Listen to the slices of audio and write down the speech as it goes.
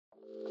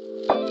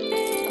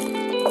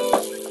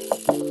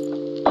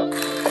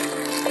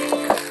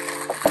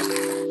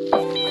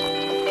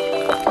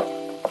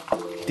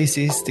This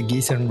is the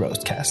Geese and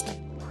Roastcast.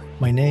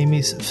 My name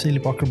is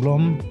Philip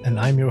Åkerblom and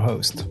I'm your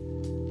host.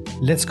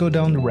 Let's go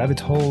down the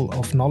rabbit hole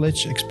of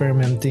knowledge,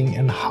 experimenting,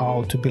 and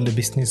how to build a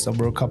business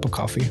over a cup of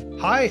coffee.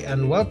 Hi,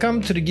 and welcome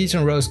to the Geese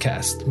and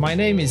Roastcast. My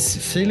name is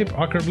Philip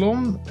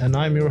Åkerblom, and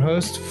I'm your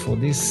host for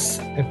this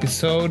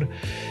episode,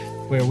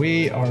 where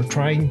we are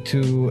trying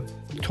to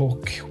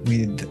talk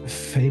with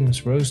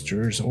famous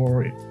roasters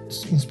or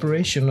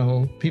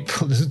inspirational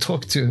people to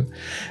talk to.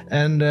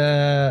 And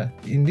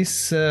in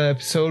this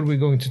episode, we're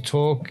going to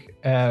talk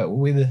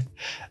with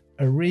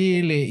a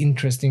really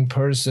interesting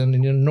person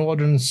in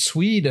northern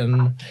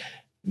Sweden,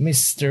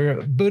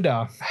 Mr.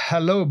 Budha.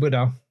 Hello,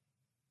 Budha.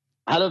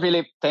 Hello,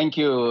 Philip. Thank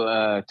you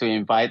to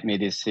invite me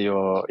this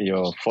your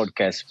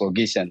podcast for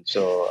Gisen.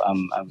 So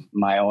I'm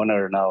my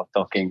honor now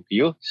talking to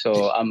you.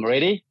 So I'm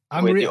ready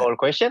with your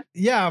question.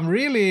 Yeah, I'm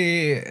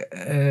really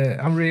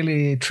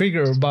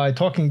triggered by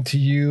talking to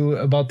you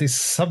about this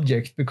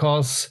subject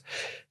because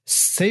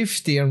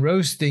safety and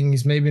roasting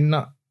is maybe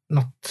not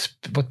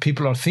what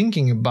people are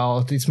thinking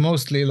about. It's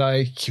mostly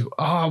like,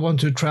 I want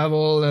to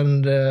travel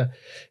and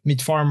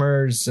meet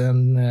farmers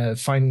and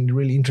find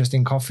really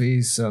interesting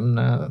coffees, and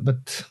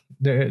but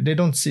they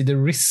don't see the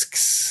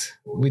risks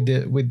with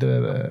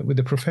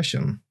the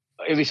profession.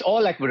 It is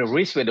all like with a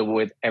risk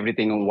with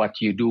everything what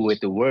you do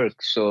with the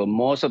work. So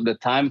most of the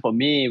time for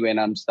me, when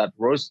I'm start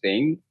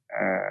roasting,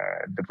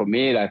 for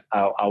me, like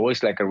I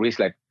always like a risk,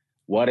 like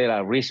what did I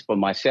risk for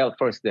myself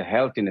first, the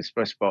healthiness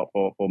first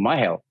for my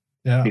health.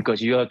 Yeah.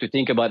 Because you have to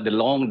think about the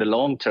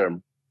long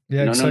term.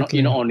 Yeah,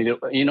 exactly.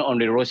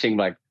 Only roasting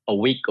like a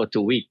week or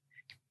 2 weeks,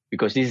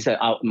 because this is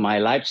my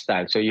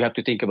lifestyle. So you have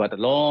to think about the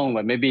long.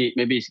 But maybe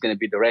it's going to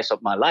be the rest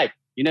of my life.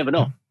 You never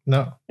know.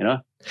 No,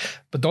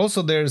 But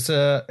also there's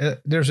a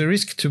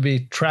risk to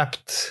be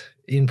trapped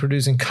in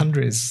producing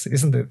countries,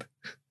 isn't it?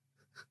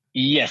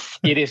 Yes,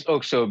 it is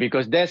also,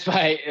 because that's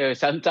why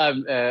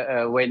sometimes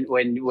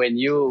when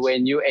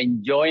you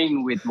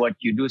enjoying with what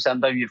you do,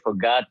 sometimes you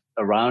forgot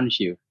around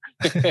you.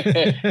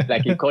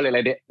 Like we call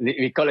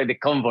it the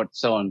comfort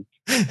zone.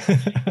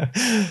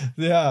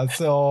 Yeah,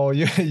 so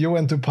you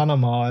went to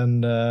Panama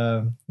and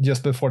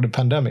just before the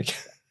pandemic.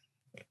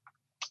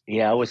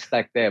 Yeah, I was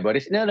stuck there, but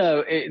it's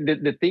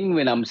the thing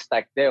when I'm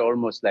stuck there,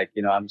 almost like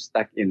I'm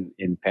stuck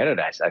in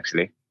paradise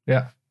actually.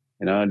 Yeah.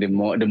 The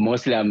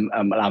mostly I'm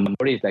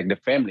worried is like the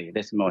family.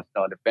 That's most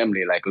not the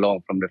family, like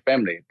long from the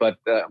family. But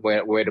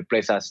where the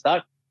place I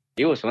stuck,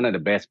 it was one of the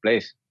best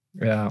place.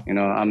 Yeah.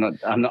 I'm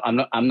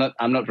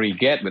not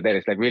regret, but that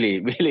is like really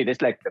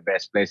that's like the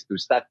best place to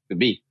start to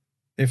be.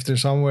 If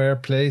there's somewhere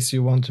place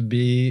you want to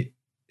be,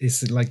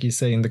 is like you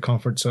say in the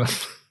comfort zone.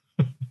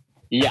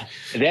 Yeah,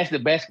 that's the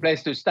best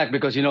place to start,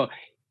 because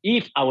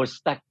if I was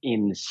stuck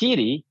in the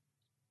city,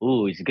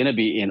 it's gonna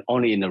be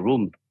only in the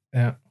room.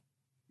 Yeah.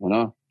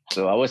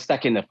 So I was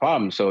stuck in the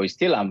farm. So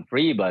still I'm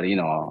free, but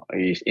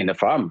it's in the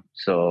farm,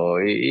 so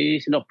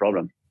it's no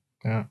problem.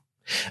 Yeah.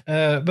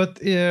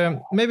 But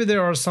maybe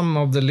there are some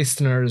of the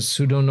listeners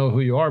who don't know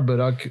who you are,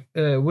 but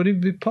would it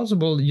be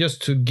possible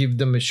just to give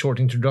them a short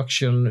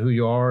introduction who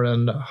you are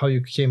and how you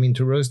came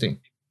into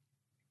roasting?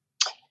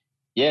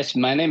 Yes,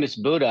 my name is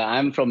Budha.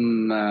 I'm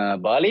from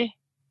Bali,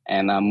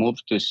 and I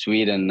moved to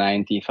Sweden in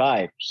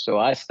 1995. So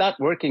I started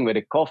working with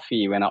the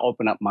coffee when I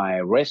opened up my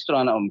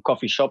restaurant and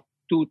coffee shop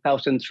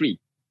 2003.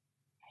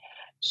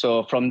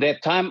 So from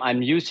that time,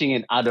 I'm using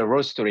it other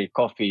roastery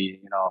coffee,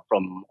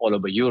 from all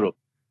over Europe.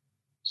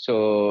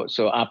 So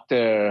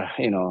after,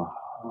 when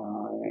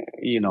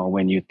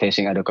you're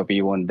tasting other coffee,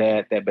 you want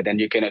that, but then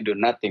you cannot do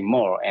nothing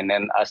more. And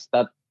then I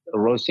start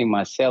roasting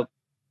myself,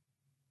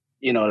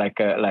 like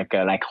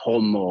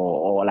home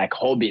or like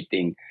hobby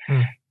thing,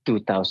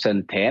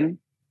 2010.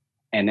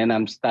 And then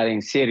I'm starting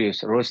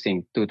serious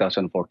roasting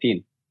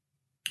 2014.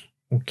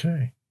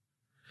 Okay.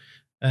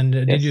 And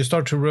did you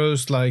start to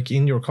roast like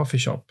in your coffee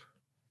shop?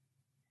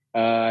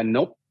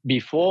 Nope.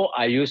 Before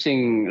I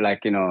using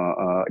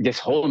just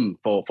home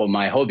for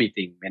my hobby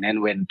thing, and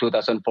then when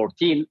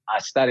 2014 I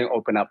started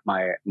open up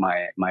my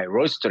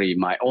roastery,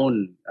 my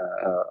own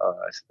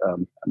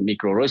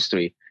micro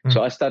roastery.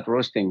 So I start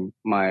roasting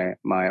my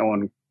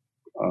own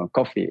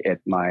coffee at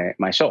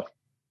my shop.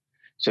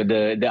 So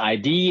the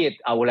idea,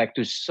 I would like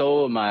to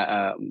show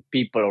my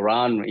people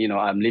around.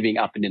 I'm living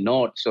up in the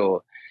north,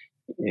 so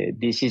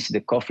this is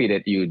the coffee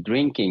that you're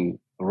drinking,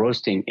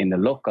 roasting in the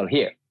local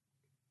here.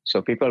 So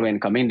people when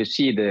come in to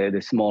see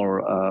the small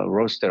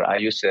roaster, I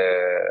use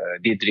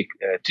Diedrich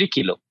 3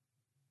 kilo.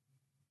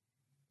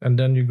 And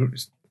then you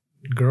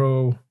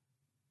grow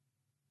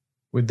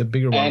with the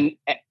bigger one.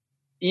 And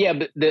yeah,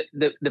 but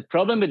the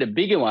problem with the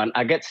bigger one,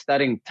 I get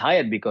starting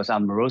tired because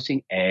I'm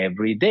roasting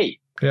every day.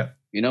 Yeah.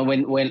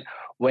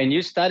 When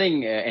you're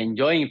starting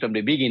enjoying from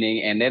the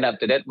beginning, and then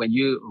after that, when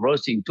you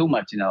roasting too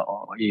much,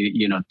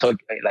 talk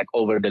like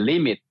over the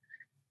limit,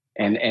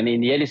 and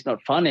in the end, it's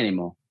not fun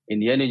anymore. In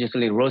the end, you're just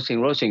only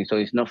roasting, so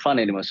it's not fun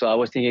anymore. So I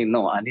was thinking,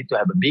 no, I need to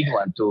have a big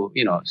one to,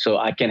 so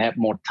I can have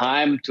more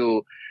time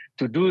to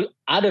do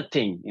other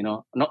thing,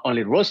 not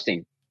only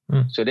roasting.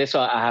 So that's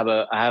why I have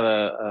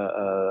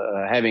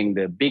having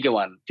the bigger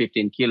one,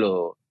 15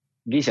 kilo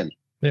vision.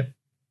 Yeah.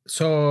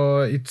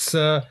 So it's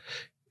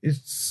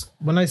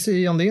when I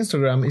see on the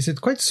Instagram, is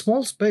it quite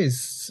small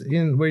space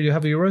in where you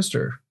have your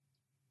roaster?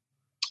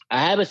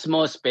 I have a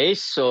small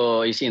space,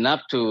 so it's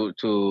enough to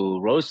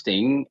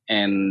roasting.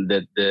 And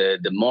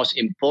the most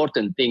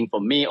important thing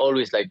for me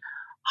always like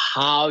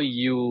how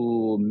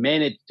you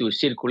manage to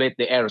circulate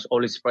the air is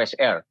always fresh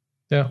air.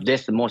 Yeah.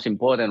 That's the most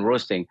important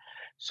roasting.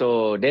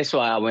 So that's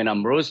why when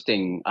I'm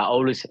roasting, I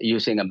always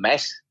using a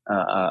mesh,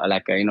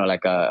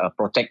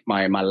 protect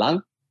my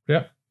lung.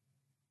 Yeah.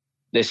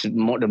 That's the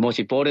most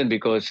important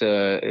because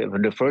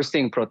the first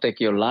thing protect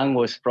your lung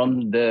was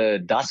from the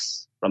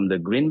dust from the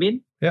green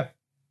bean. Yeah.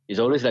 It's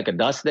always like a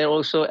dust there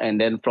also,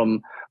 and then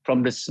from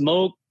the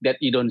smoke that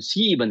you don't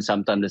see even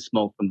sometimes the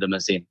smoke from the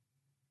machine.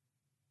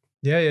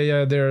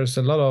 Yeah. There's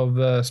a lot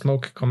of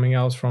smoke coming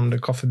out from the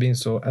coffee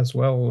beans as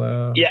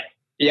well. Yeah.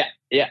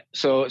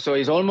 So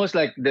it's almost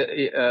like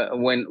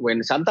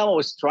when sometimes I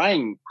was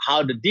trying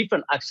how the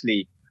different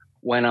actually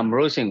when I'm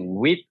roasting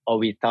with or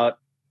without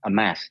a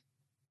mask.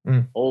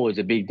 Oh, it's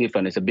a big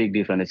difference. It's a big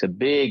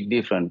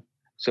difference.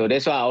 So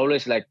that's why I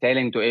always like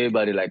telling to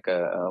everybody like,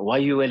 why are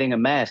you wearing a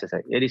mask? I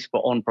said, it is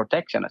for own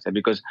protection. I said,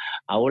 because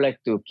I would like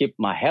to keep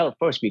my health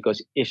first,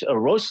 because if a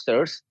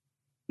roaster's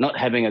not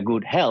having a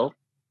good health,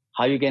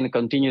 how you going to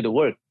continue the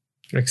work?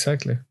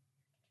 Exactly.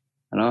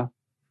 You know?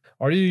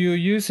 Are you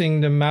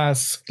using the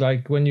mask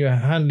like when you're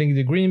handling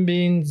the green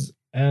beans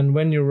and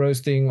when you're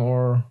roasting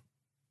or?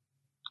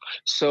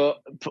 So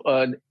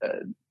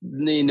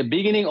in the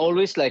beginning,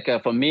 always like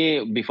for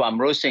me, before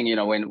I'm roasting,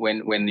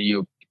 when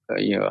you're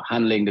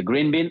handling the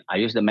green bean, I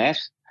use the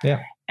mask.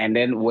 Yeah. And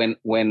then when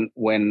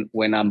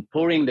I'm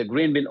pouring the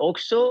green bean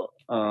also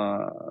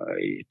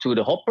to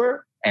the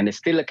hopper, and I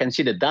still can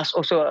see the dust.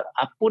 Also,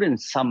 I put in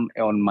some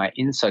on my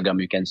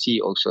Instagram. You can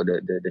see also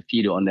the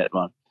video on that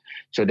one.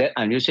 So that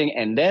I'm using,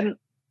 and then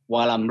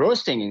while I'm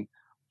roasting,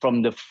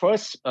 from the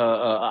first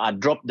I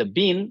drop the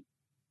bean.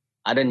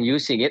 I don't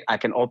using it. I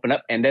can open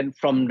up, and then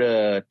from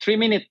the 3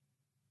 minute,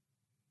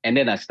 and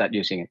then I start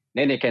using it.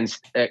 Then I can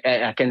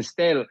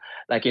still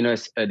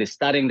the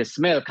starting the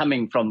smell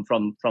coming from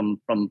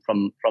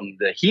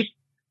the heat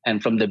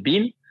and from the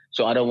bean.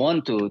 So I don't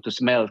want to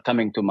smell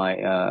coming to my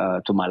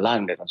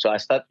lung. So I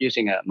start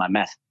using my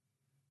mask.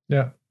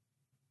 Yeah,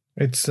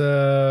 it's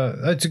a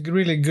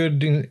really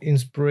good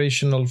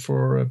inspirational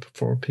for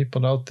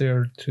people out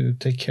there to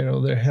take care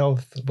of their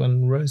health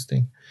when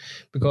roasting,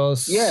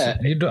 because I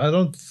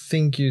don't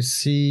think you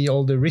see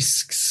all the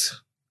risks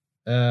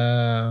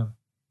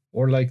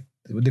or like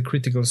the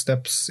critical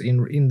steps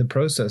in the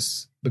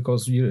process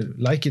because you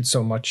like it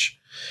so much.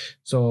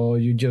 So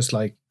you just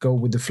like go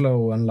with the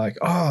flow and like,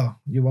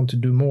 you want to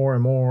do more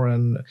and more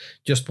and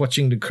just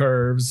watching the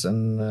curves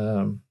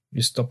and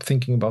you stop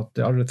thinking about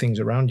the other things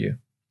around you.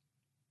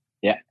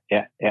 Yeah.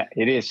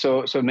 It is.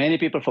 So many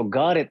people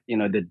forgot it,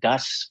 the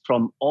dust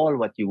from all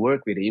what you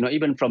work with,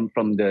 even from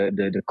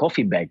the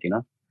coffee bag,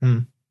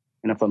 from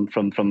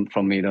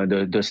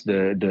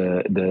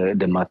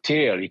the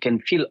material, you can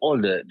feel all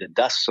the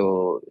dust.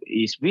 So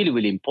it's really,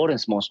 really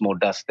important, small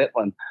dust, that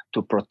one,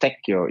 to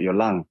protect your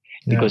lung.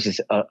 Because it's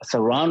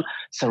surround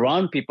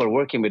people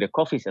working with the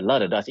coffee is a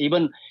lot of dust.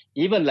 Even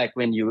like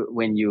when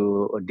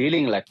you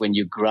dealing, like when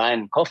you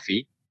grind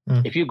coffee,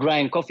 if you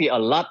grind coffee a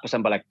lot, for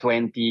example, like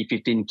 20,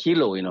 15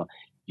 kilo, you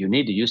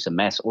need to use a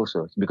mask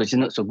also, because it's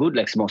not so good,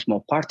 like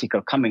small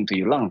particle coming to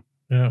your lung.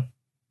 Yeah.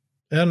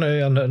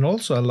 And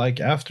also like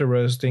after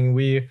roasting,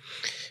 we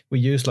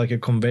use like a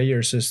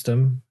conveyor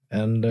system,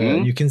 and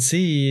you can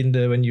see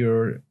when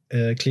you're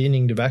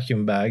cleaning the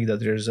vacuum bag that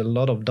there's a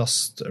lot of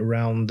dust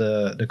around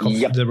the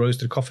coffee, the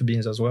roasted coffee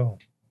beans as well.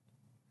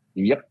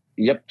 Yep.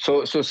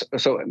 So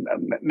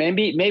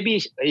maybe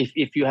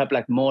if you have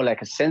like more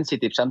like a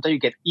sensitive, sometimes you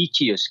get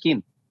itchy your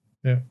skin.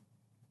 Yeah.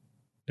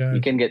 You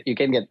can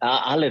get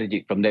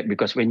allergic from that,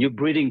 because when you're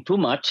breathing too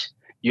much,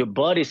 your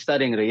body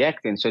starting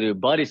reacting. So your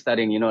body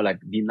starting, like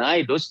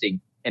deny those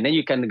things, and then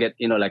you can get,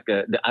 like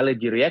the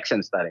allergy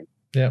reaction starting.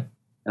 Yeah.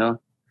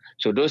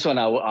 So those one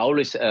I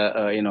always,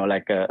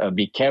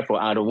 be careful.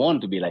 I don't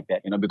want to be like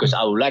that, because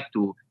I would like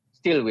to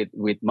still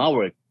with my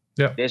work.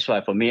 Yeah. That's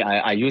why for me,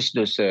 I use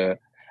those.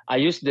 I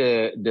use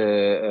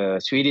the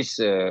Swedish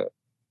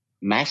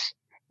mask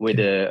with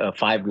a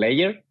 5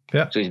 layer.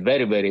 Yeah. So it's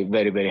very, very,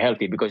 very, very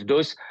healthy, because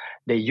those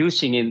they're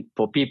using it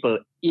for people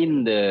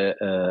in the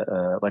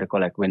what do you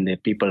call, like when the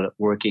people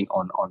working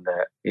on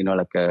the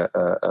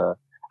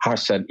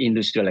harsh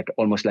industry, like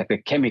almost like a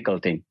chemical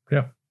thing.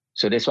 Yeah.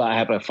 So that's why I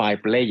have a 5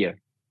 layer.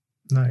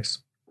 Nice.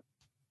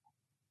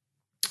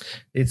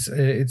 It's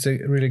a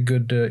really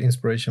good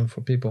inspiration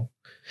for people.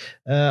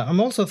 I'm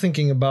also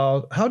thinking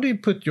about, how do you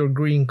put your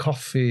green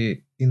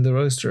coffee in the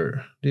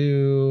roaster? Do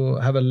you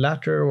have a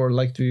ladder, or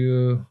like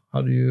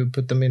how do you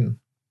put them in?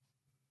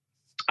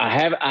 I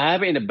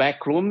have in the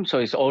back room, so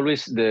it's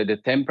always the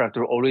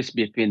temperature always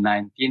between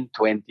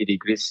 19-20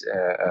 degrees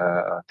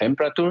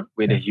temperature,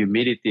 with the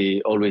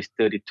humidity always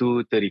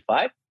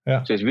 32-35.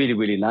 Yeah. So it's really,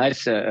 really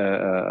nice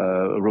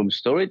room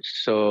storage.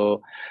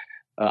 So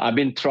I've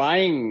been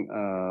trying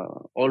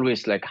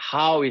always like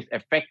how it's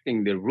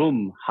affecting the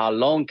room, how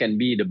long can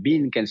be the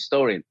bean can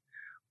store it.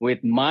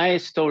 With my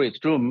storage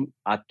room,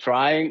 I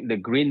trying the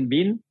green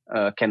bean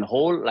can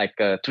hold like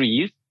 3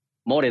 years,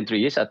 more than 3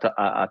 years.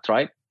 I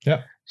tried.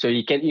 Yeah. So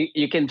you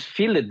can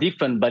feel the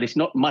different, but it's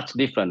not much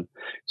different.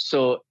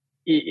 So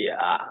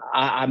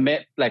I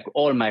met like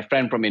all my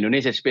friends from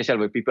Indonesia, especially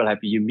where people have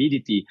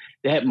humidity.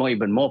 They have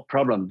even more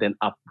problem than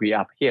up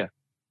here.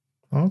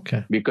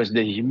 Okay. Because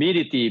the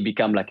humidity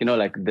become like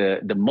like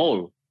the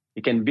mole.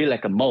 It can be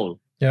like a mole.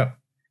 Yeah.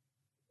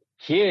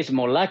 Here is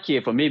more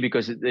luckier for me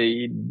because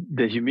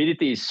the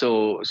humidity is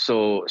so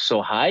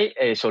high,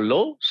 so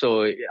low.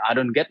 So I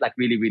don't get like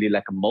really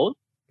like a mole.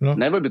 No.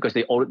 Never, because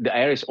the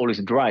air is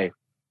always dry.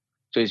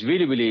 So it's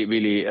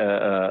really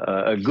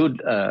a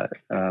good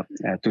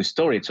to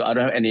store it. So I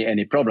don't have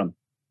any problem.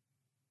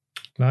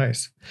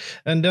 Nice.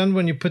 And then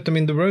when you put them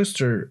in the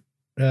roaster,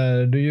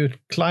 do you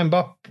climb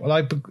up,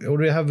 like, or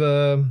do you have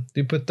do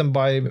you put them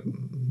by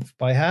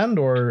hand,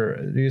 or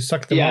do you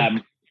suck them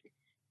up?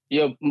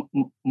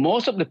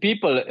 Most of the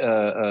people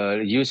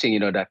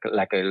using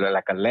like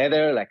a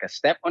leather, like a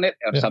step on it.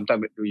 Or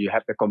sometimes you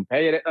have to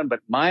compare it on. But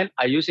mine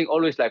I using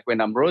always like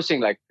when I'm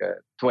roasting like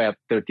 12,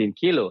 13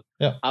 kilo.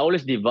 Yeah. I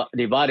always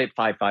divide it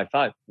 5.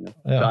 So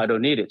I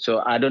don't need it.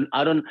 So I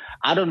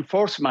don't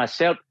force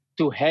myself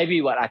too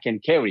heavy what I can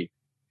carry.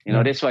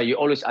 That's why you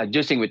always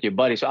adjusting with your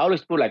body. So I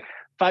always put like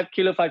 5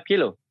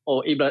 kilo,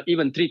 or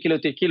even 3 kilo,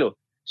 3 kilo.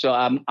 So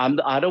I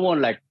don't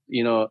want like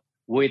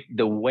with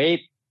the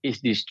weight is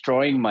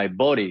destroying my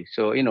body.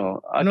 So I can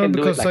do it.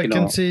 Because I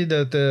can see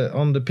that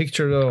on the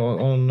picture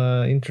on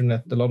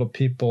internet, a lot of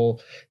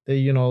people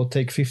they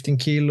take 15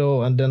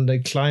 kilo and then they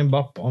climb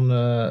up on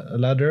a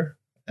ladder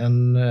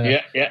and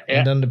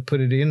and then they put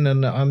it in,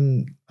 and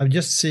I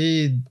just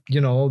see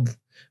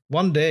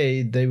one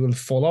day they will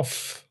fall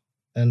off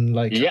and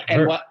like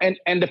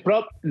and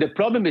the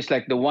problem is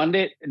like the one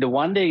day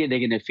they're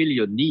gonna feel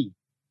your knee.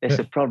 That's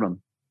the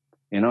problem.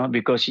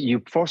 Because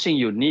you forcing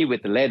your knee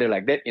with the ladder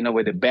like that,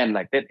 with the band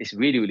like that, is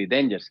really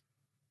dangerous.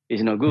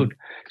 It's not good.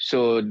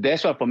 So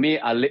that's why for me,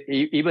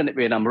 even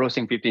when I'm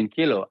roasting 15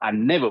 kilo, I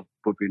never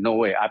put it, no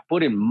way. I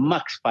put in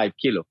max 5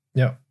 kilo.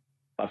 Yeah.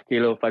 5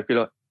 kilo,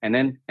 and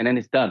then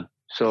it's done.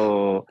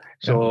 So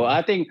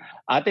I think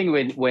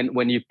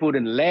when you put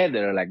in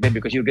leather like that,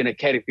 because you're gonna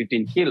carry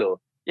 15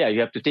 kilo, you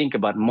have to think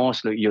about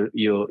mostly your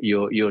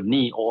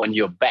knee or on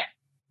your back.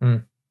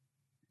 Mm.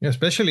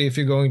 Especially if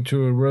you're going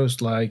to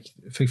roast like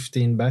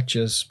 15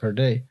 batches per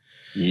day.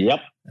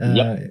 Yep.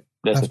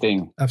 That's the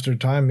thing. After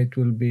time, it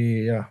will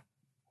be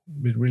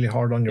really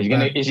hard on your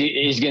back.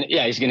 It's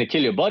gonna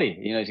kill your body.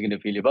 It's gonna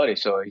kill your body.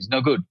 So it's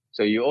no good.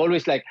 So you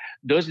always like,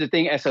 those the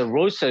thing as a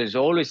roaster is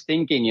always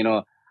thinking,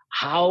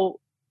 how,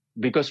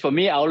 because for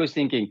me, I always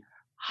thinking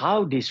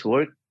how this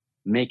work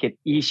make it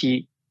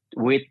easy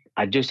with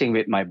adjusting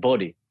with my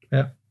body.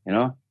 Yeah.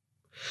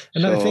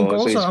 And so, I think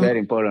also it's very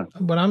important.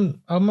 But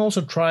I'm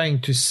also trying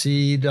to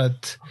see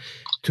that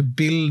to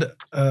build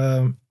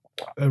a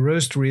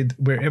roastery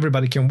where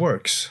everybody can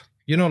work.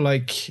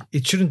 Like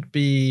it shouldn't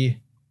be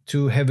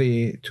too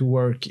heavy to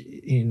work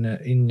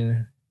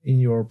in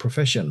your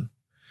profession.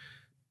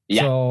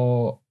 Yeah.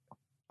 So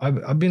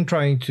I've been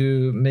trying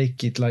to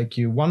make it like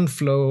one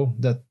flow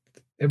that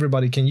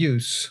everybody can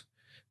use.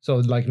 So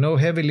like no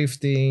heavy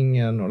lifting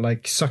and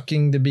like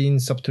sucking the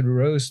beans up to the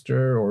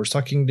roaster or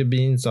sucking the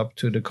beans up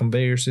to the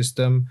conveyor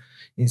system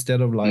instead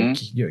of like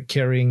you're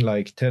carrying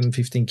like 10,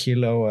 15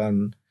 kilo.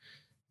 And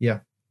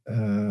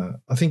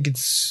I think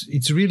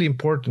it's really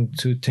important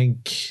to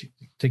take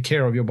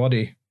care of your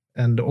body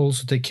and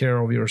also take care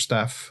of your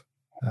staff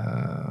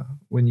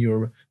when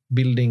you're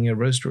building a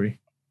roastery.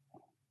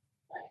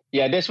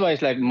 Yeah, that's why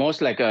it's like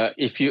most like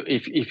if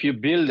you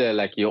build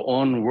like your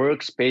own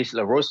workspace,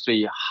 a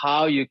roastery,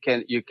 how you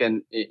can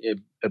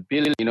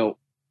build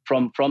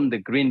from the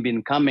green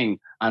bean coming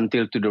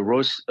until to the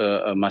roast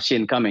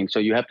machine coming. So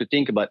you have to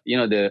think about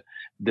the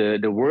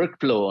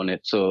workflow on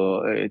it.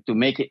 So to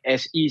make it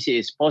as easy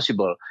as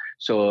possible.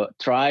 So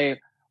try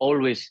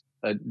always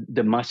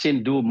the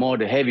machine do more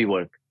the heavy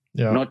work.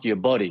 Yeah. Not your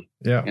body.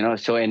 Yeah.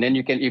 So and then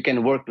you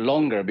can work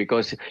longer,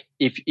 because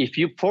if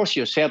you force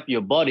yourself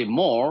your body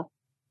more,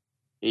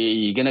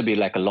 you're gonna be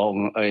like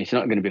it's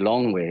not gonna be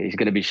long way. It's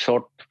gonna be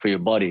short for your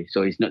body,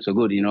 so it's not so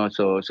good,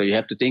 So you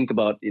have to think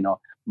about,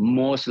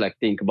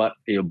 think about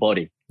your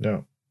body.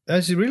 Yeah,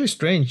 that's really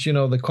strange.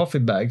 The coffee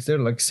bags, they're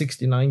like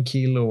 69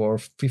 kilo or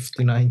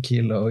 59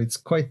 kilo. It's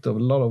quite a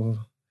lot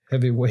of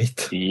heavy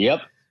weight.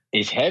 Yep.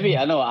 It's heavy.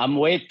 I know. I'm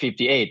weight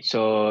 58,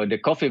 so the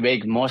coffee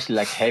bag mostly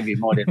like heavy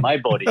more than my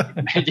body.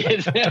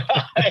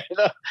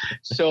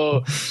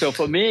 So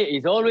for me,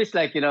 it's always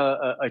like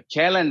a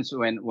challenge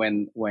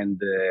when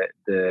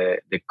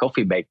the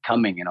coffee bag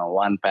coming.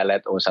 1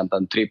 pallet or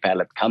sometimes 3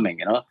 pallet coming.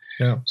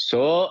 Yeah.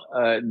 So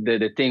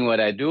the thing what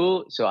I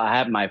do. So I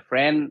have my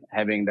friend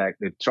having like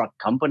the truck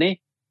company.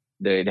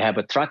 They have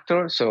a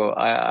tractor. So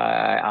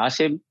I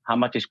asked him how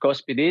much it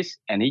cost me this,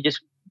 and he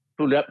just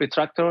pulled up the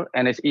tractor,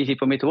 and it's easy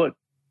for me to work.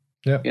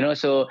 Yeah.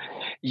 So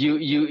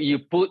you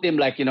put them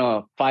like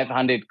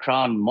 500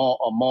 crown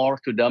more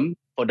to them.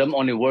 For them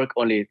only work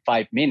only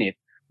 5 minutes,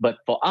 but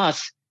for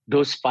us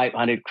those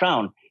 500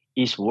 crown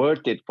is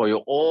worth it for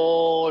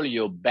all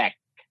your back.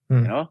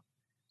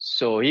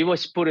 So he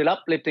was put it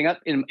up, lifting up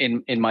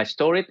in my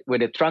storage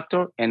with a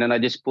tractor, and then I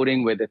just put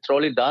in with the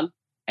trolley done,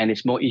 and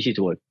it's more easy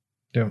to work.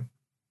 Yeah.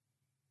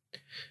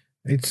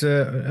 It's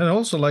and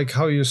also like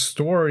how you're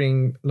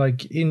storing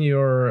like in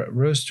your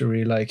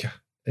roastery, like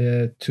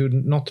to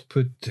not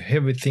put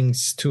heavy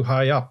things too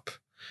high up.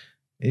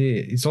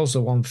 It's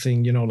also one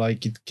thing,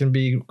 like it can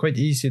be quite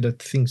easy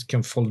that things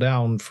can fall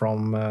down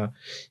from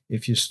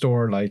if you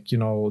store like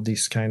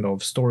this kind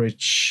of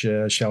storage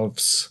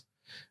shelves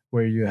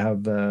where you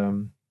have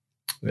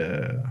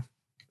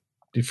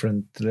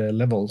different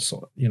levels,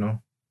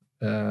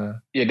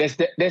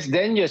 that's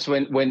dangerous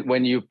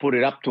when you put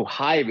it up too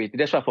high.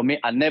 That's why for me,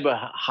 I never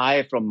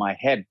high from my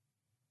head,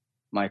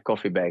 my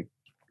coffee bag.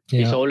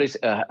 Yeah. It's always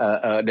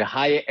the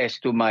higher as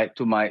to my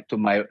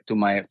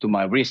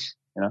wrist.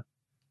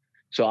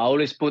 So I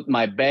always put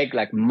my bag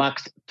like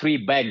max 3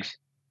 bags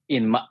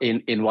in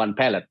one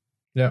pallet.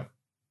 Yeah.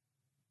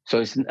 So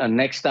it's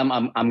next time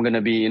I'm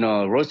gonna be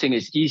roasting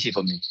is easy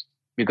for me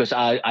because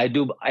I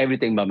do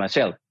everything by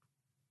myself.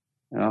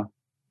 Yeah.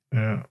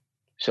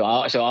 So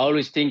I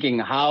always thinking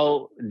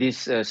how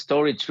this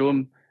storage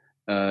room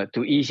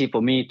too easy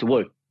for me to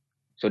work.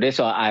 So that's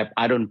why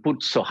I don't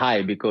put so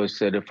high, because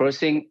the first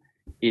thing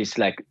is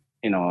like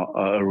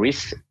a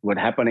risk what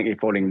happening if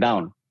falling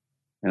down.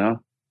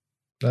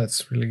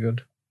 That's really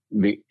good.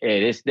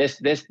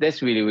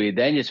 That's really, really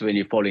dangerous when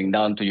you're falling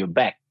down to your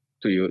back,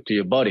 to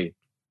your body.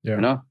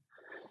 Yeah.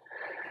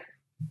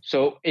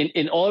 So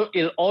in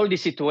all the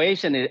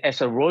situation as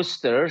a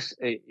roasters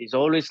is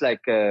always like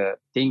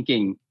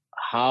thinking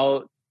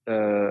how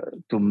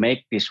to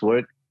make this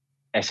work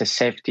as a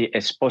safety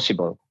as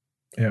possible.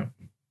 Yeah.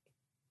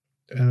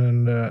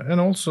 And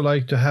also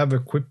like to have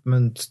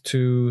equipment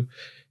to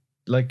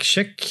like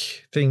check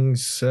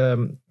things.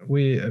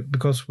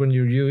 Because when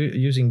you're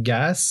using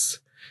gas,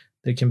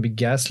 there can be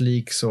gas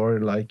leaks or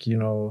like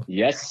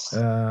Yes.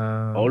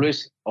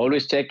 Always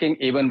checking.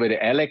 Even with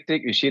the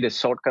electric, you see the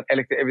shortcut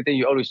electric, everything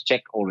you always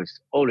check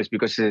always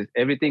because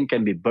everything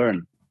can be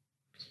burned.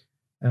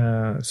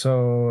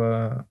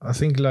 So I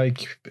think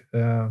like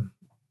the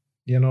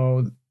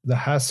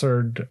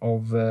hazard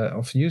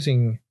of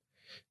using.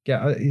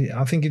 Yeah,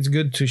 I think it's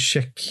good to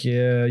check.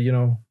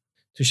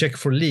 To check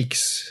for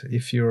leaks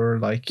if you're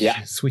like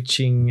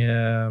switching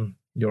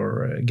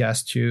your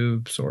gas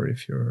tubes, or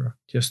if you're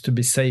just to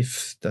be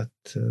safe that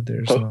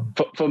there's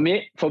for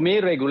me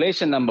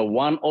regulation number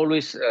 1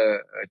 always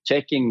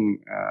checking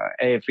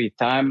every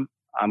time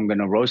I'm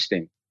gonna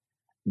roasting,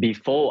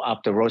 before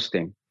after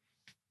roasting.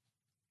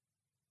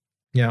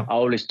 I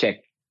always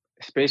check,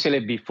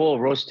 especially before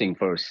roasting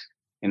first.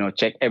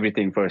 Check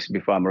everything first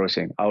before I'm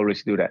roasting. I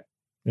always do that.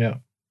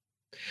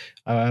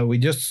 We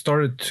just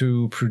started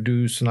to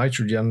produce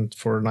nitrogen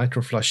for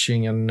nitro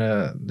flushing, and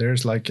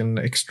there's like an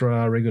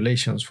extra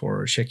regulations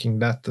for checking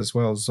that as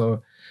well.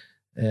 So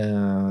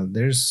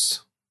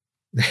there's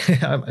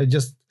I'm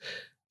just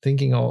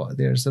thinking,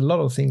 there's a lot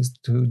of things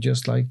to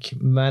just like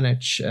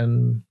manage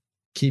and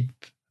keep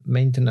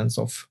maintenance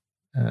of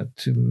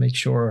to make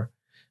sure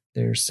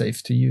they're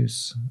safe to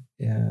use.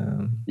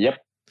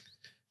 Yep.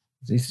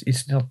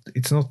 It's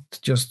not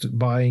just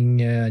buying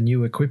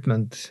new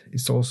equipment.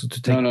 It's also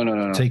to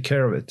take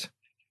care of it.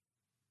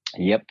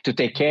 Yep, to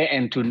take care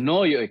and to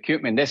know your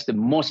equipment. That's the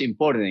most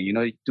important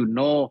thing. To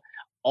know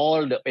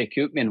all the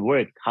equipment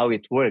work, how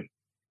it works.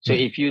 So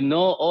if you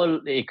know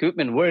all the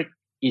equipment work,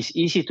 it's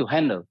easy to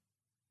handle.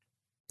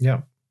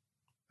 Yeah,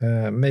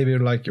 maybe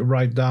like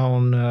write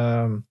down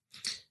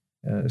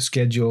a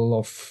schedule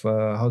of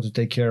how to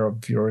take care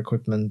of your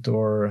equipment,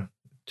 or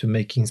to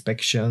make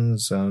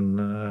inspections,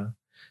 and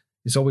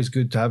it's always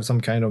good to have some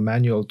kind of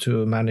manual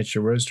to manage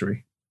your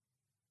roastery.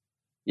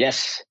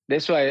 Yes,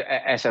 that's why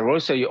as a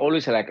roaster, you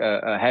always like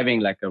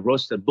having like a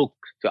roaster book.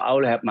 So I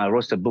will have my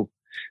roaster book.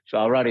 So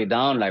I'll write it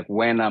down like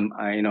when I'm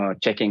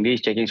checking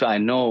this, so I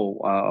know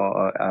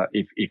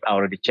if I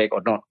already check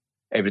or not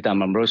every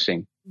time I'm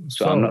roasting.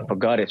 So I'm not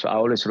forgot it. So I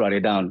always write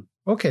it down.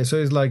 Okay, so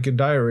it's like a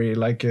diary,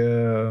 like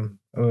Oh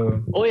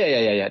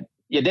yeah.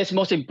 Yeah, that's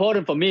most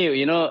important for me.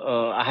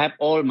 I have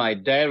all my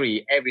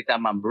diary every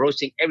time I'm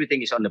roasting.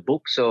 Everything is on the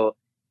book. So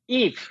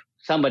if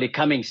somebody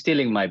coming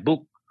stealing my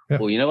book,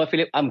 oh, you know what,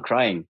 Philip? I'm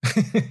crying.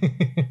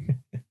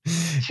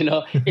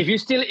 If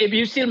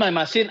you steal my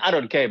machine, I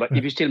don't care. But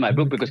if you steal my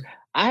book, because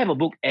I have a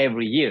book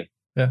every year.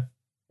 Yeah.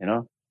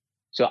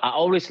 So I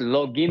always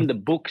log in the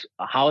books.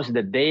 How's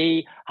the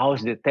day?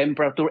 How's the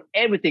temperature?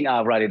 Everything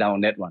I write it down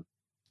on that one.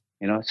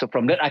 So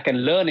from that I can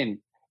learn in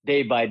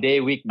day by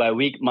day, week by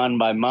week, month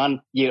by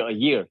month, year by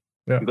year,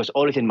 because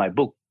all is in my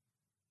book.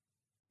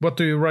 What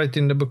do you write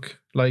in the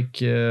book? Like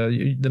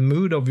the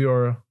mood of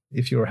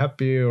if you're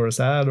happy or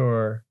sad,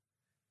 or?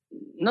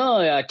 No,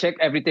 I check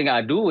everything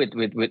I do with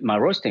my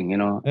roasting.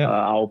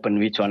 I open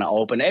which one I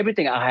open,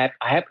 everything I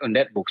have on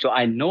that book, so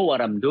I know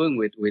what I'm doing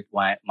with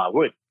my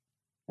work.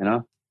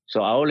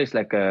 So I always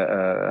like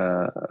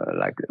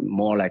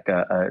more like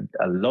a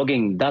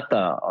logging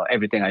data or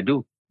everything I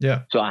do.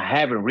 Yeah. So I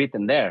have it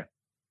written there.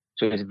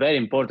 So it's very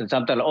important.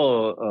 Sometimes,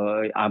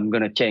 I'm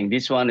going to change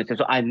this one.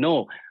 So I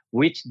know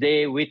which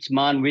day, which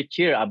month, which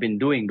year I've been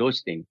doing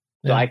those things.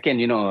 So I can,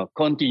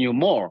 continue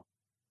more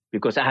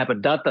because I have a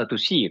data to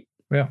see it.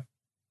 Yeah.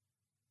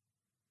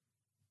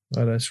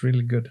 Oh, that's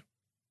really good.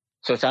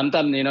 So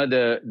sometimes,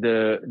 the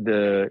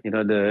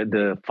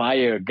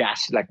fire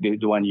gas, like the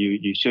one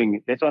you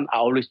showing, that one I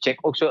always check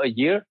also a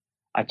year.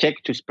 I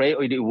check to spray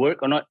or did it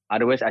work or not.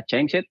 Otherwise, I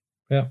change it.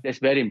 Yeah. That's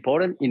very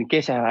important in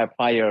case I have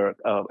fire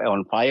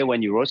on fire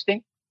when you're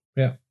roasting.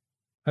 Yeah.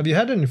 Have you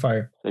had any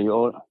fire?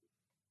 So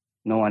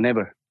no, I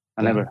never.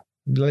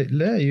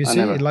 You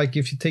see, like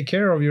if you take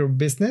care of your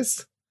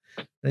business,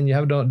 then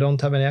you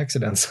don't have any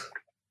accidents.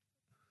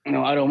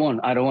 No, I don't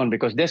want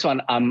because this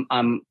one I'm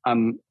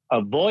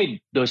avoid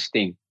those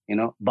things.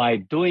 By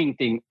doing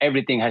things,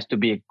 everything has to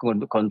be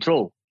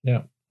control.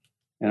 Yeah.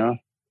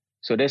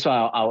 So that's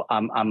why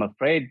I'm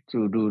afraid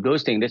to do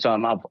those things. That's why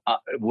I'm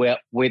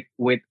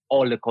with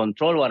all the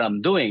control what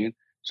I'm doing.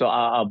 So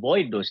I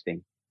avoid those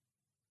things.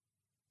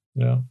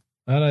 Yeah,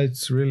 and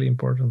it's really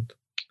important.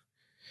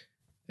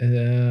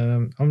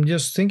 I'm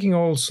just thinking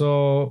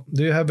also,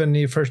 do you have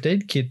any first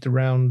aid kit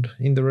around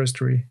in the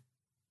roastery?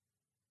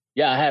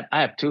 Yeah,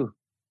 I have two.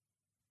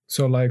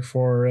 So like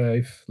for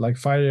if like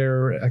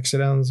fire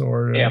accidents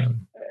or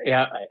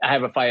yeah, I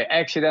have a fire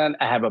accident.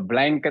 I have a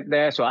blanket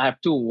there, so I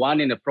have two, one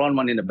in the front,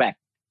 one in the back.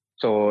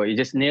 So it's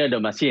just near the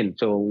machine.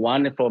 So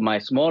one for my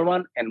small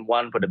one and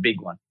one for the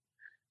big one.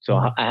 So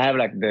I have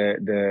like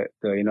the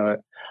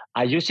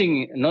I'm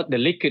using not the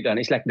liquid one,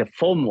 it's like the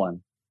foam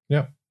one.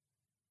 Yeah.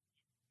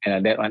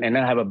 And that one, and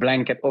then I have a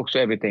blanket also,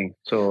 everything.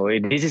 So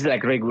this is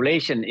like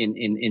regulation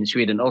in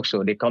Sweden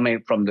also. They come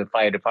in from the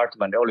fire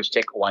department. They always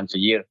check once a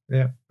year.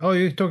 Yeah. Oh,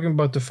 you're talking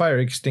about the fire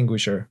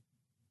extinguisher.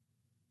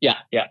 Yeah.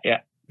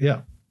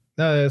 No,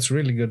 that's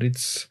really good.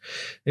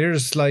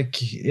 There's like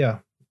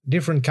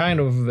different kind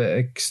of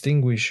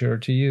extinguisher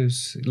to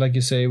use, like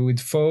you say, with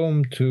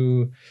foam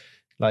to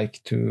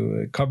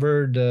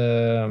cover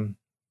the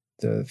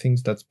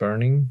things that's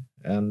burning,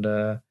 and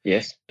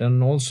yes.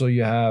 Then also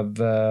you have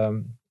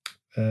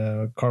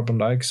carbon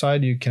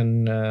dioxide. You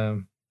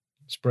can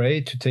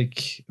spray to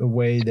take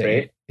away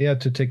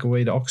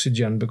the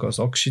oxygen, because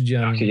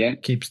oxygen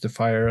keeps the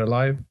fire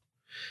alive.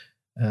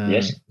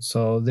 Yes.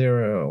 So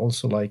there are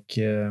also like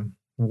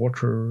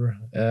water.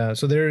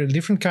 So there are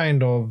different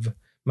kind of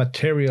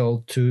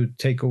material to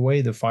take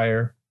away the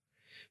fire,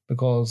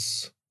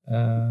 because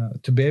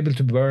to be able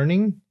to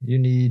burning, you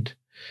need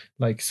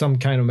like some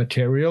kind of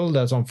material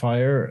that's on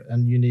fire,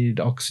 and you need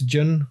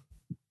oxygen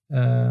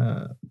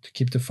to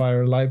keep the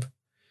fire alive,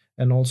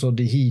 and also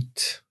the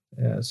heat.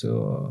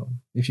 So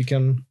if you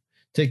can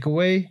take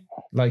away,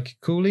 like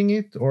cooling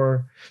it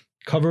or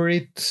cover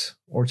it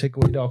or take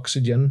away the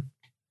oxygen,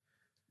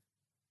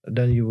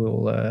 then you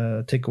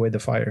will take away the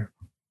fire.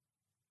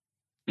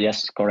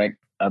 Yes, correct.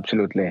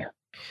 Absolutely.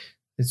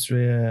 It's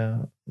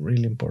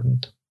really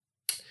important.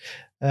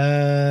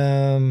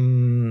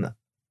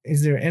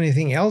 Is there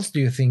anything else do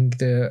you think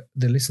the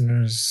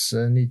listeners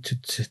need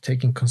to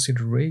take in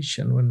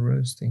consideration when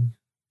roasting?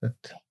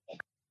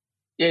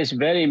 Yeah, it's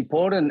very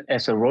important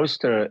as a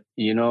roaster,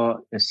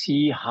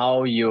 see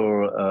how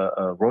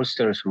your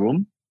roaster's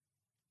room.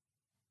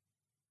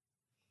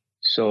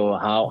 So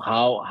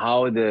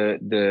how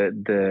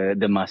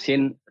the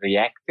machine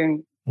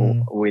reacting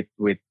with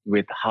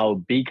how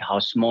big, how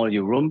small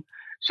your room.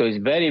 So it's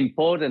very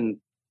important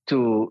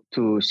to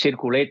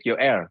circulate your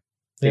air.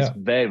 It's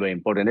very, very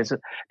important.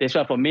 That's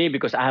why for me,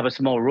 because I have a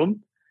small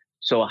room.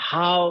 So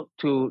how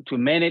to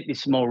manage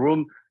this small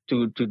room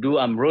to do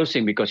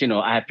roasting, because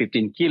I have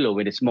 15 kilo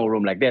with a small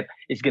room like that,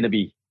 it's gonna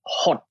be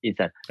hot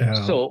inside.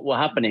 So what's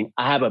happening?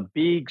 I have a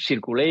big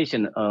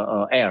circulation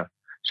air,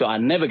 so I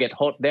never get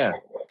hot there.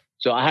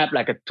 So I have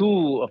like a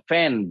two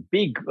fan,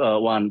 big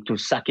one to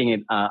sucking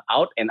it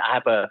out, and I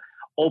have a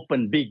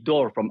open big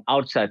door from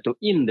outside to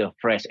in the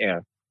fresh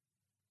air.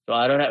 So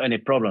I don't have any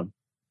problem.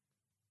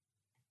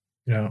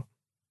 Yeah.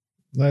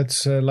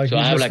 That's like so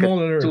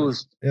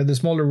the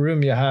smaller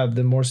room you have,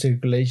 the more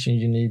circulation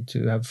you need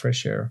to have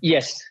fresh air.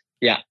 Yes.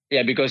 Yeah.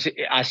 Because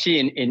I see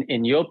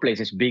in your place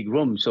it's big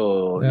room,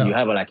 so you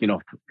have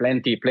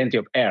plenty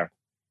of air.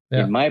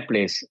 Yeah. In my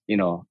place,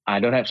 I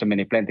don't have so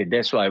many plenty.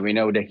 That's why we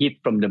know the heat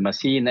from the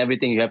machine,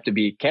 everything. You have to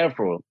be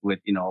careful with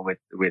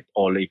with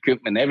all the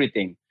equipment,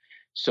 everything.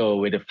 So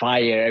with the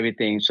fire,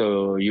 everything.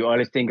 So you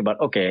always think about,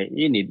 okay,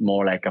 you need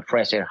more like a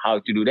fresh air. How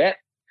to do that?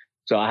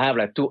 So I have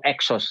like two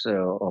exhausts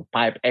or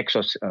pipe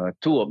exhausts,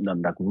 two of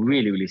them that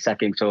really, really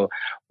sucking. So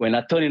when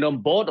I turn it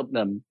on both of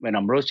them when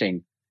I'm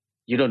roasting,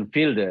 you don't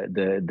feel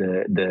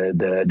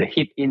the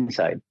heat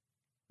inside.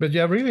 But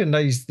you have really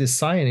nice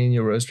design in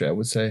your roaster, I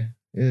would say.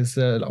 It's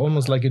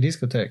almost like a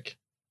discotheque.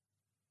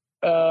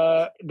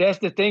 That's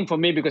the thing for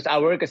me because I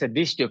work as a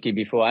disc jockey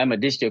before. I'm a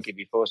disc jockey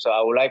before, so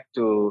I would like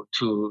to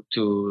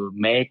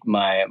make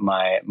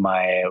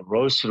my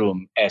roast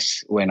room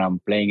as when I'm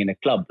playing in a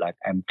club, like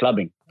I'm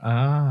clubbing.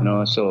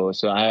 So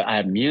I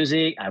have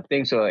music, I have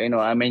things. So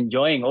I'm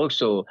enjoying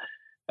also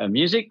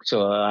music.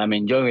 So I'm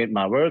enjoying it,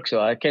 my work.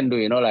 So I can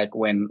do like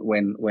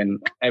when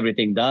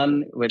everything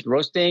done with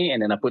roasting,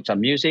 and then I put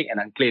some music and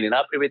I'm cleaning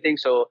up everything.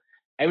 So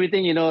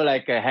everything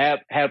like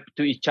help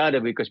to each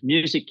other because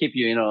music keep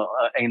you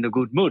in a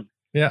good mood.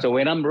 Yeah. So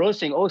when I'm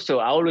roasting also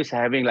I always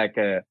having like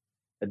a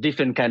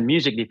different kind of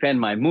music depend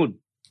my mood.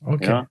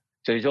 Okay.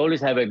 So you always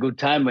have a good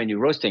time when you're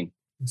roasting.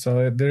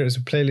 So there is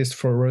a playlist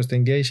for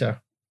roasting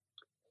geisha.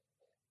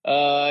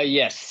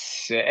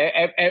 Yes.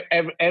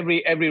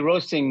 Every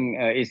roasting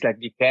is like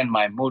depend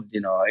my mood.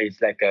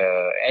 It's like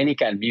any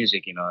kind of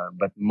music.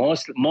 But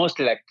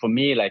mostly like for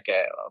me like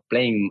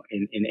playing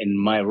in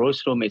my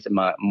roast room is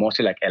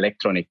mostly like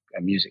electronic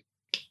music.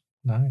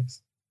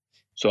 Nice.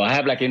 So I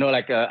have like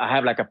I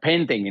have like a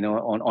painting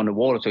on the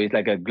wall. So it's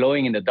like a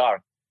glowing in the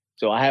dark.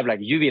 So I have like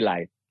UV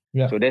light.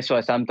 Yeah. So that's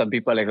why sometimes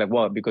people are like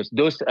wow, because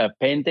those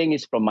painting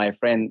is from my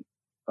friend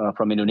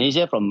from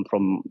Indonesia, from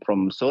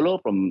Solo,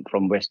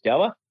 from West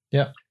Java.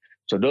 Yeah.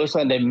 So those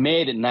one they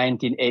made in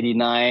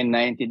 1989,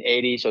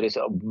 1980. So it's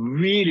a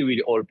really,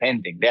 really old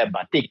painting. They're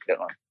batik.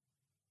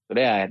 So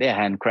they're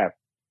handcraft.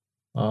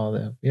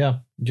 Oh, yeah.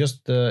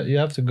 Just you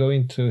have to go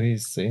into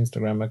his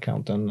Instagram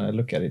account and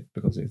look at it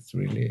because it's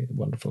really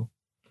wonderful.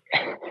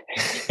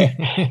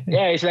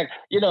 Yeah, it's like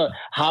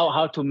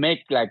how to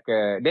make like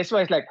that's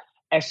why it's like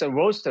as a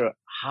roaster,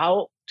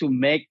 how to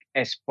make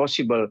as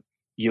possible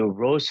your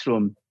roast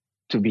room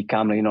to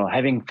become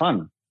having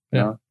fun.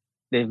 Yeah.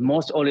 The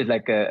most always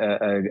like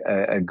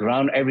a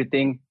ground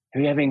everything.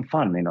 You're having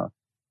fun.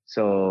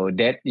 So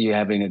that you're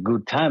having a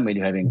good time when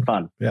you're having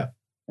fun. Yeah.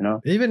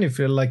 Even if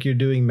you're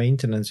doing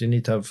maintenance, you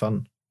need to have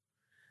fun.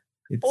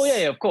 Oh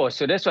yeah, of course.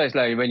 So that's why it's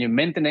like when you're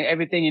maintaining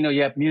everything,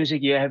 you have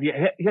music, you have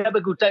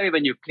a good time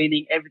when you're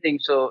cleaning everything.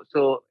 So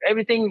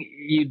everything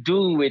you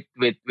do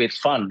with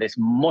fun. That's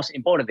most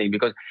important thing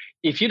because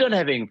if you don't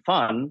having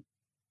fun,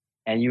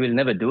 and you will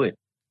never do it.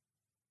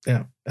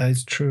 Yeah,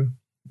 it's true.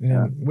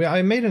 Yeah.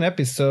 I made an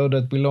episode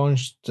that we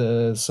launched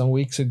some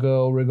weeks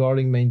ago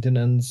regarding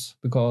maintenance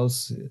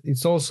because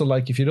it's also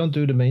like if you don't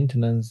do the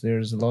maintenance,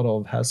 there's a lot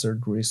of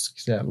hazard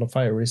risks, a lot of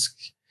fire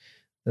risks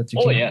that you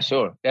can. Oh yeah,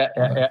 sure.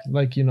 Yeah.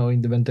 Like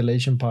in the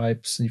ventilation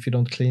pipes, if you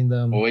don't clean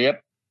them. Oh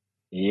yep.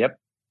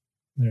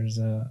 There's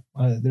a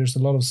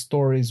lot of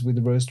stories with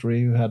the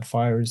roastery who had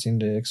fires in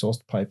the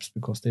exhaust pipes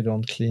because they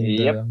don't clean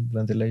the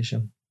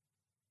ventilation.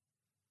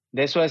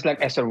 That's why it's like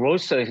as a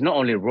roaster, it's not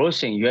only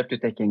roasting, you have to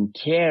take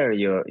care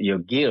your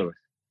gears.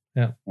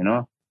 Yeah.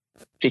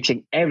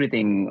 Fixing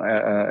everything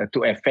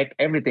to affect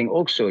everything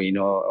also,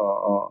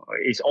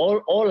 it's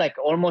all like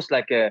almost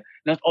like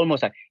not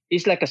almost like,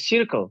 it's like a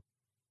circle.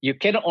 You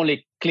cannot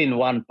only clean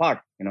one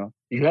part,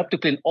 you have to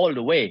clean all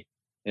the way,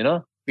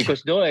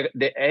 because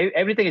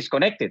everything is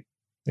connected.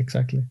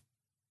 Exactly.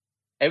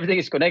 Everything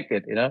is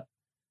connected,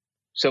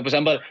 So for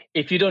example,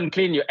 if you don't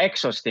clean your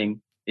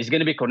exhausting, it's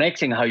going to be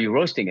connecting how you're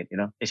roasting it,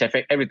 it's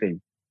affect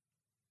everything.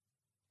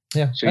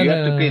 Yeah. So you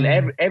have to clean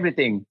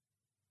everything.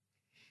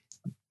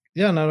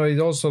 Yeah, no,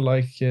 it's also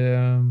like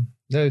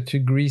to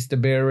grease the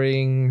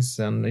bearings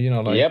and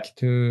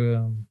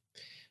to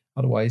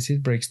otherwise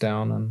it breaks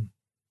down and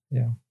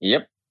yeah.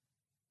 Yep.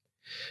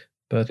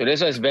 But so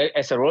this is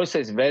as a roaster,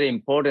 it's very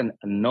important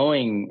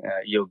knowing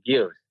your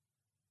gears.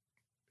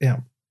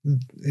 Yeah,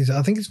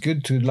 I think it's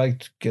good to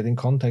get in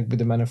contact with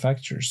the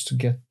manufacturers to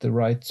get the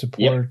right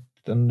support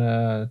and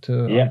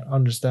to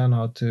understand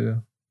how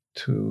to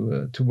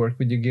work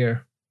with your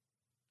gear.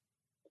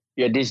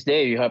 Yeah, this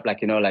day you have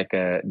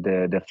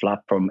the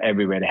flap from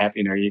everywhere. They have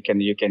you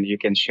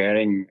can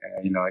sharing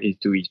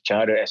to each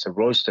other as a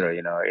roaster.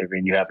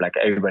 When you have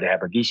everybody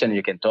have a vision,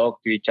 you can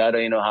talk to each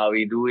other. How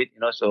we do it.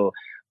 So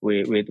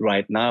with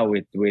right now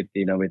with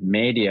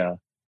media,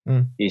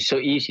 it's so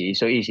easy.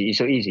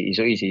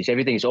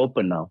 Everything is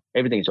open now.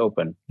 Everything is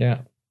open. Yeah,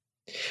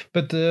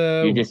 but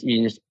you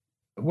just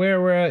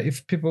where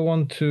if people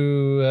want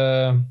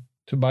to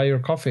buy your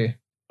coffee.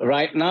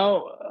 Right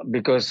now,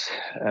 because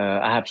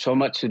I have so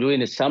much to do in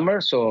the summer,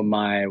 so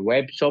my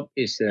web shop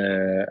is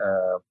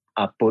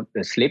I put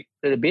the slip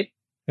a little bit.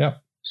 Yeah.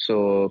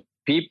 So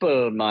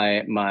people,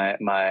 my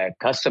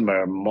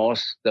customer,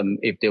 most of them,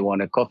 if they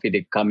want a coffee,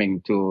 they're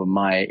coming to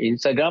my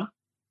Instagram.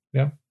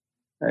 Yeah.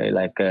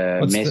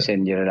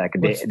 Messenger,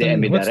 what's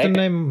the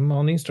name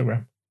on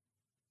Instagram?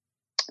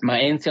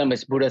 My Instagram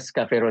is Buddha's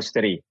Cafe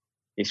Roastery.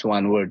 It's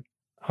one word.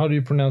 How do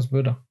you pronounce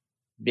Budha?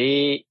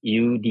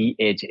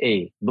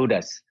 Budha,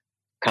 Buddha's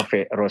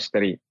Cafe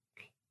Roastery.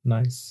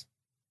 Nice.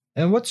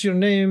 And what's your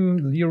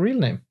name, your real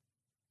name?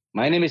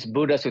 My name is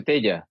Budha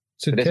Suteja.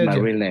 So that's my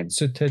real name.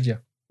 Suteja.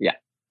 Yeah.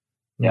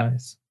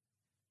 Nice.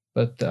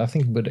 But I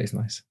think Budha is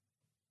nice.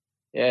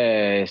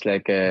 Yeah, it's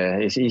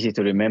it's easy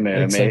to remember.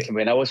 Exactly.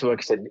 When I was a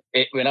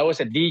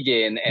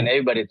DJ and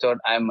everybody thought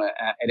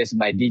it is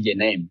my DJ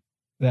name.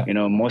 Yeah. You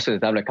know, most of the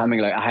time, like coming,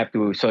 like I have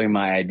to show him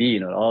my ID. You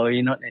know, oh,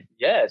 you know,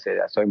 yeah, I said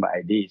I show him my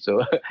ID.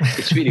 So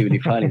it's really, really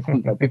funny.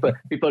 Sometimes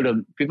people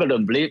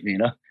don't believe me. You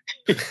know.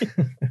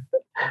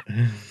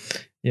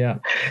 Yeah.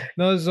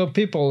 No, so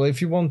people,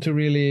 if you want to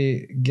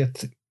really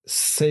get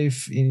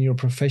safe in your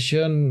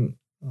profession,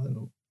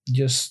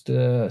 just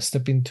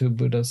step into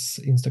Buddha's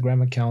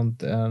Instagram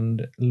account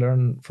and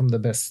learn from the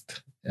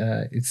best.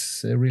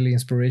 It's really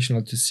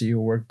inspirational to see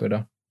your work,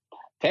 Buddha.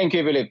 Thank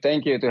you, Philip.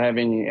 Thank you to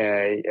having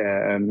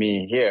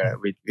me here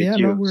with Yeah,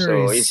 you. no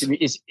worries. So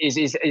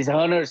it's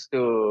honors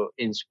to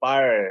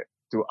inspire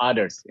to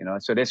others. You know,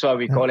 so that's why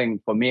we're calling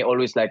for me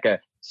always like a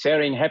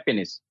sharing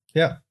happiness.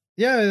 Yeah.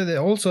 Yeah,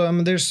 also, I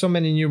mean, there's so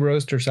many new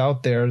roasters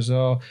out there,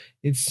 so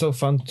it's so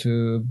fun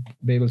to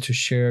be able to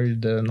share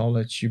the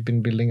knowledge you've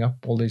been building up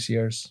all these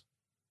years.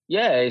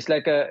 Yeah, it's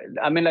like a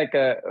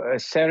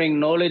sharing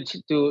knowledge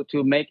to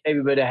make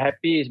everybody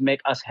happy is make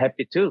us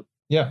happy too.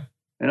 Yeah,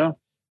 you know.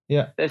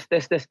 Yeah, that's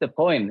the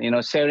point. You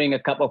know, sharing a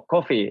cup of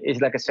coffee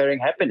is like a sharing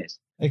happiness.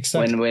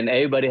 Exactly. When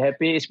everybody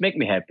happy, it's make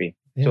me happy.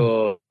 Yeah.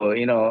 So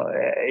you know,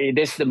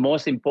 that's the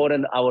most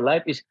important. Our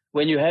life is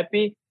when you're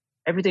happy,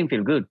 everything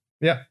feel good.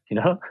 Yeah. You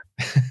know.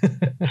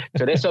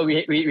 So that's why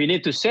we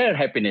need to share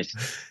happiness.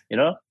 You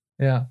know.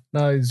 Yeah.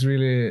 No, it's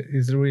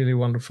really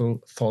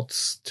wonderful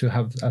thoughts to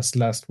have as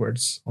last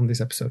words on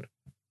this episode.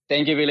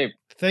 Thank you, Philip.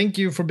 Thank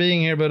you for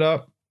being here,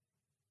 Buddha.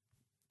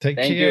 Take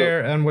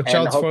care and watch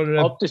out for the...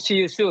 Hope to see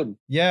you soon.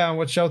 Yeah, and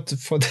watch out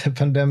for the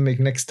pandemic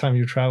next time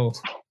you travel.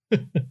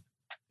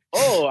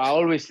 Oh, I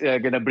always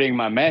gonna bring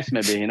my mask,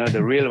 maybe, you know,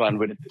 the real one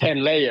with a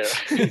 10 layer.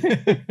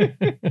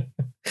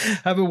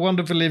 Have a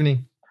wonderful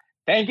evening.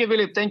 Thank you,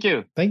 Philip. Thank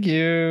you. Thank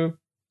you.